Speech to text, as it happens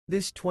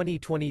This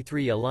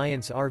 2023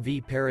 Alliance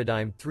RV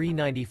Paradigm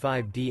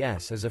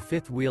 395DS is a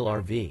fifth-wheel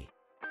RV.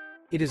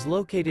 It is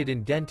located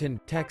in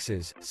Denton,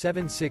 Texas,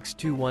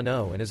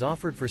 76210 and is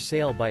offered for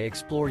sale by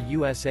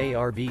ExploreUSA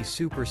RV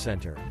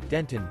Supercenter,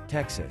 Denton,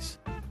 Texas.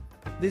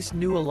 This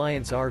new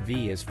Alliance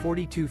RV is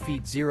 42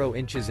 feet 0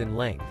 inches in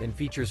length and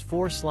features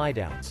 4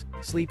 slideouts,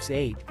 sleeps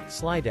 8,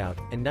 slideout,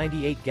 and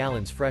 98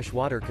 gallons fresh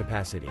water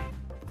capacity.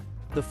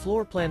 The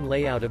floor plan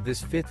layout of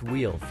this fifth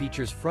wheel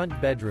features front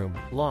bedroom,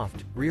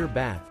 loft, rear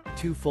bath,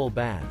 2 full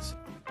baths.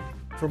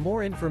 For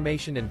more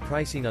information and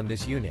pricing on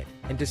this unit,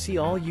 and to see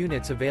all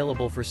units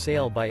available for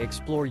sale by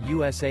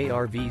ExploreUSA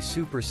RV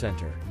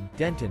Supercenter,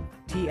 Denton,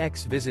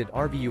 TX visit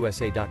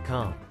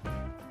RVUSA.com.